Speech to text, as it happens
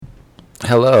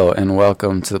Hello and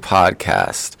welcome to the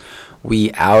podcast.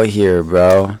 We out here,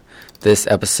 bro. This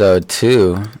episode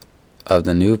 2 of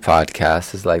the new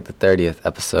podcast is like the 30th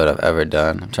episode I've ever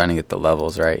done. I'm trying to get the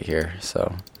levels right here,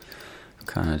 so I'm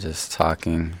kind of just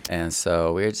talking. And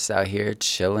so we're just out here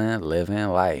chilling, living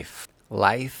life.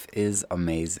 Life is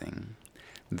amazing.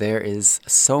 There is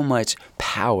so much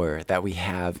power that we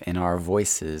have in our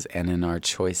voices and in our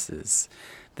choices.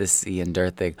 This Ian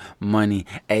Dirthig, money,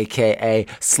 a.k.a.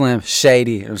 Slim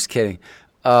Shady. I'm just kidding.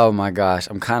 Oh, my gosh.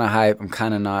 I'm kind of hype. I'm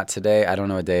kind of not today. I don't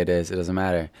know what day it is. It doesn't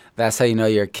matter. That's how you know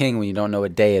you're a king, when you don't know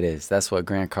what day it is. That's what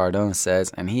Grant Cardone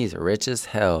says, and he's rich as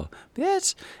hell.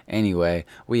 Bitch. Anyway,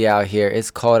 we out here.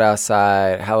 It's cold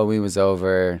outside. Halloween was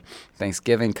over.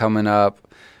 Thanksgiving coming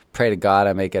up. Pray to God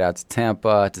I make it out to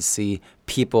Tampa to see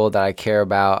people that I care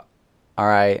about. All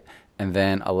right. And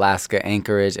then Alaska,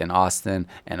 Anchorage, and Austin.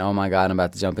 And oh my God, I'm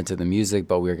about to jump into the music,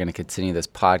 but we're going to continue this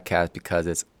podcast because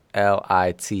it's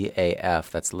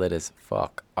LITAF. That's lit as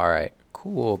fuck. All right,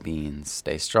 cool beans.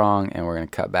 Stay strong, and we're going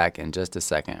to cut back in just a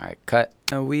second. All right, cut.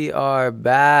 And we are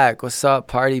back. What's up,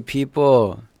 party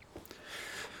people?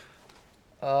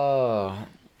 Oh,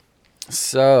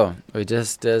 so we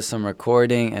just did some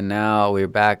recording, and now we're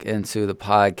back into the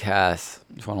podcast.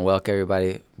 Just want to welcome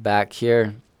everybody back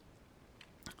here.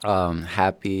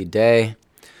 Happy day.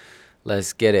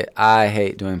 Let's get it. I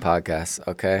hate doing podcasts,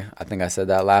 okay? I think I said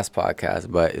that last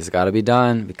podcast, but it's got to be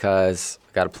done because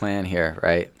I got a plan here,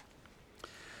 right?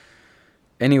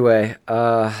 Anyway,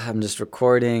 I'm just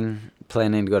recording,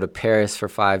 planning to go to Paris for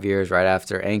 5 years, right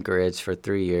after Anchorage for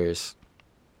 3 years.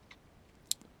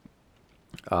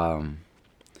 It's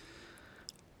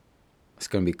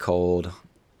going to be cold.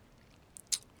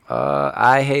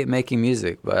 I hate making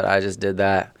music, but I just did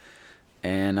that.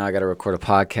 And now I got to record a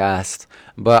podcast.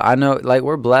 But I know, like,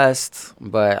 we're blessed.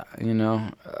 But, you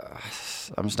know,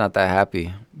 I'm just not that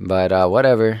happy. But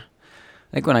whatever. I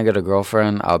think when I get a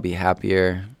girlfriend, I'll be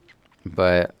happier.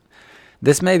 But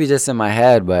this may be just in my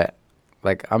head. But,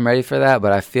 like, I'm ready for that.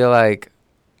 But I feel like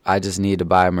I just need to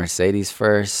buy a Mercedes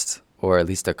first. Or at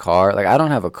least a car. Like, I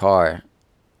don't have a car.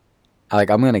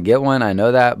 Like, I'm going to get one. I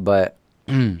know that. But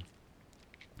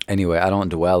anyway, I don't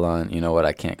dwell on, what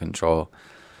I can't control.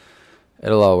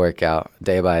 It'll all work out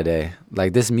day by day.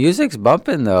 Like, this music's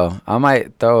bumping, though. I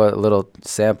might throw a little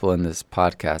sample in this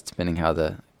podcast, depending how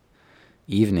the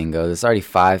evening goes. It's already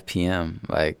 5 p.m.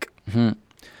 Like, we'll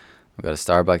go to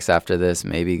Starbucks after this,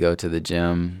 maybe go to the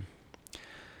gym.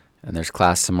 And there's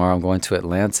class tomorrow. I'm going to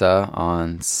Atlanta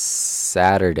on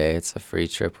Saturday. It's a free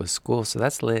trip with school, so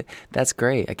that's lit. That's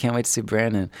great. I can't wait to see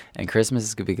Brandon. And Christmas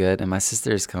is going to be good. And my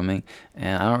sister is coming.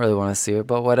 And I don't really want to see her,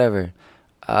 but whatever.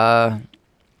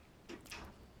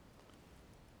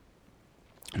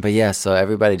 But yeah, so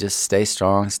everybody just stay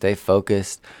strong, stay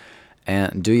focused,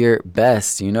 and do your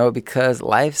best, because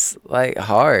life's, like,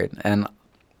 hard. And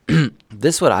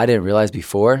this is what I didn't realize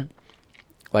before.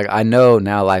 Like, I know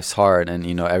now life's hard, and,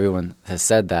 everyone has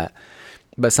said that.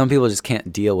 But some people just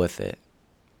can't deal with it,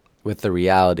 with the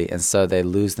reality. And so they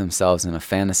lose themselves in a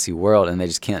fantasy world, and they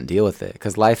just can't deal with it.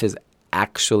 Because life is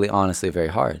actually, honestly, very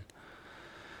hard.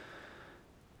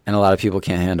 And a lot of people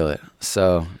can't handle it.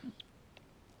 So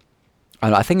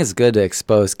I think it's good to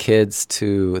expose kids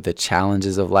to the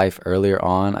challenges of life earlier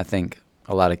on. I think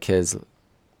a lot of kids,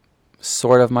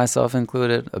 sort of myself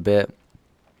included, a bit,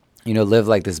 live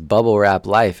like this bubble wrap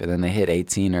life, and then they hit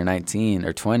 18 or 19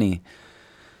 or 20,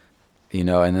 and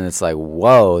then it's like,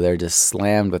 whoa, they're just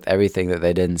slammed with everything that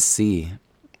they didn't see.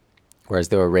 Whereas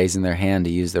they were raising their hand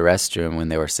to use the restroom when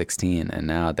they were 16, and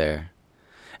now they're,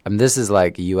 this is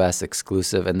like U.S.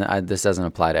 exclusive, and this doesn't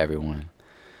apply to everyone.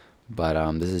 But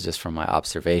this is just from my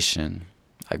observation.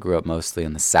 I grew up mostly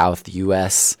in the South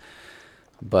U.S.,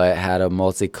 but had a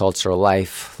multicultural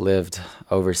life, lived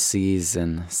overseas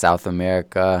in South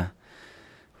America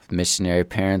with missionary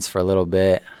parents for a little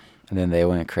bit, and then they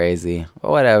went crazy.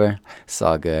 But whatever, it's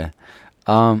all good.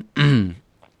 But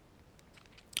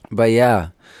yeah,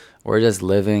 we're just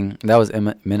living. That was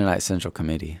Mennonite Central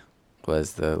Committee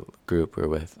was the group we're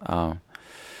with. So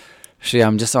yeah,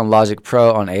 I'm just on Logic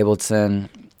Pro on Ableton.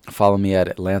 Follow me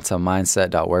at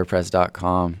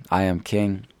atlantamindset.wordpress.com. I am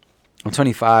King. I'm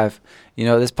 25.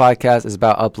 This podcast is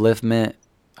about upliftment.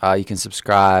 You can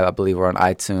subscribe. I believe we're on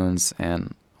iTunes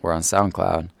and we're on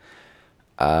SoundCloud.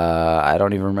 I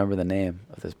don't even remember the name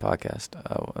of this podcast.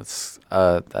 It's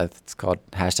called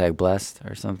 #blessed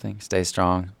or something. Stay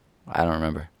strong. I don't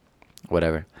remember.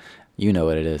 Whatever. You know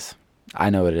what it is. I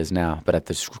know what it is now, but at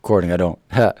this recording I don't.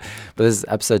 But this is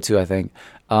episode 2, I think.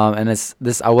 And it's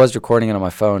this. I was recording it on my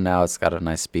phone. Now it's got a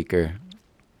nice speaker.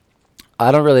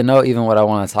 I don't really know even what I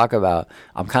want to talk about.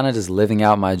 I'm kind of just living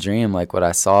out my dream, like what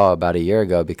I saw about a year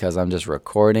ago, because I'm just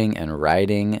recording and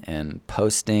writing and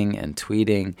posting and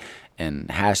tweeting and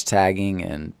hashtagging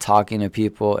and talking to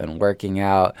people and working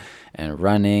out and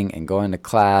running and going to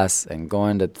class and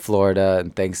going to Florida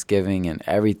and Thanksgiving and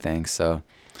everything. So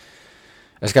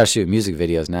I just got to shoot music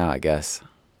videos now, I guess.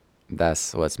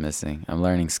 That's what's missing. I'm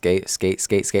learning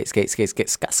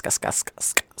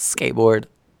skateboard.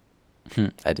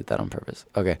 I did that on purpose.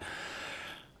 Okay.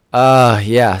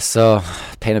 Yeah, so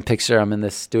paint a picture. I'm in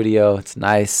this studio. It's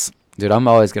nice. Dude, I'm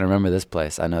always going to remember this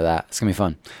place. I know that. It's going to be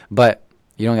fun. But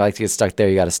you don't like to get stuck there.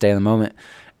 You got to stay in the moment.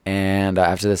 And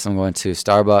after this, I'm going to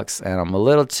Starbucks, and I'm a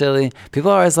little chilly.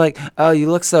 People are always like, oh,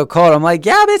 you look so cold. I'm like,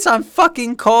 yeah, bitch, I'm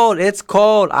fucking cold. It's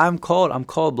cold. I'm cold. I'm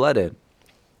cold-blooded.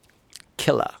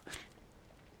 Killer.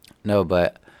 No,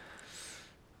 but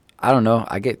I don't know.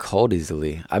 I get cold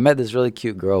easily. I met this really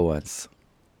cute girl once.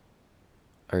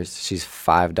 Or she's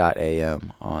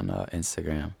 5.am on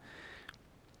Instagram.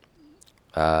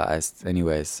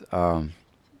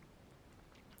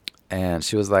 And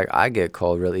she was like, I get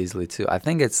cold really easily too. I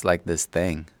think it's like this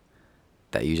thing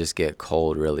that you just get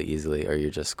cold really easily, or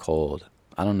you're just cold.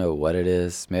 I don't know what it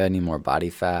is. Maybe I need more body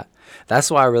fat.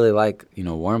 That's why I really like,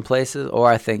 warm places.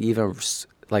 Or I think even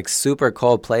like super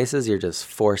cold places, you're just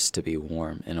forced to be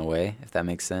warm in a way, if that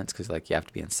makes sense. Because like you have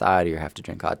to be inside, or you have to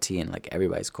drink hot tea, and like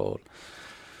everybody's cold.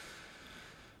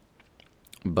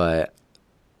 But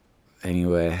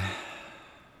anyway,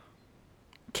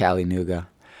 Cali Nuga.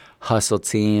 Hustle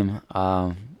team.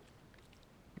 Hope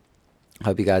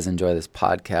you guys enjoy this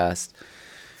podcast.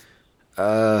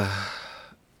 I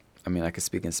could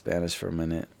speak in Spanish for a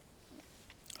minute.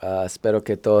 Espero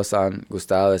que todos han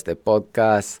gustado de este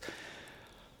podcast.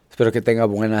 Espero que tenga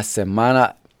buena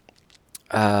semana.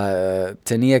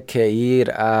 Tenía que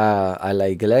ir a la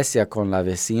iglesia con la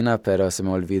vecina, pero se me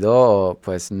olvidó,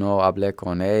 pues no hablé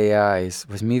con ella.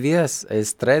 Pues mi vida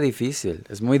es très difícil.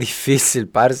 Es muy difícil,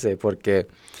 parce, porque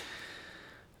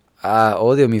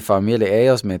odio a mi familia.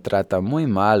 Ellos me tratan muy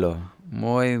malo.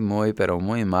 Muy, pero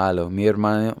muy malo. Mi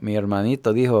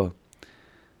hermanito dijo,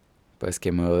 pues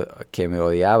que me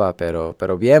odiaba,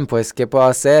 pero bien, pues, ¿qué puedo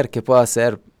hacer?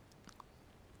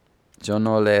 Yo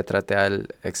no le traté a él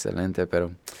excelente,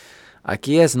 pero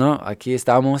aquí es, ¿no? Aquí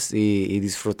estamos y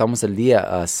disfrutamos el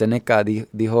día. Seneca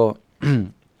dijo,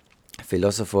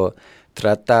 filósofo,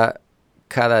 trata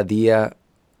cada día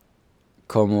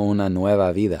como una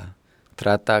nueva vida.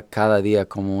 Trata cada día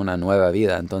como una nueva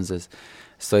vida. Entonces,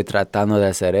 estoy tratando de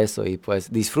hacer eso y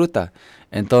pues disfruta.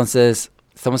 Entonces,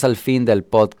 estamos al fin del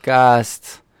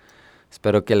podcast.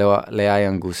 Espero que le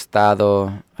hayan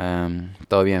gustado.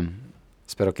 Todo bien.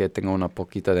 Espero que tenga un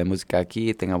poquito de música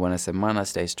aquí. Tenga buena semana.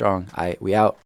 Stay strong. We out.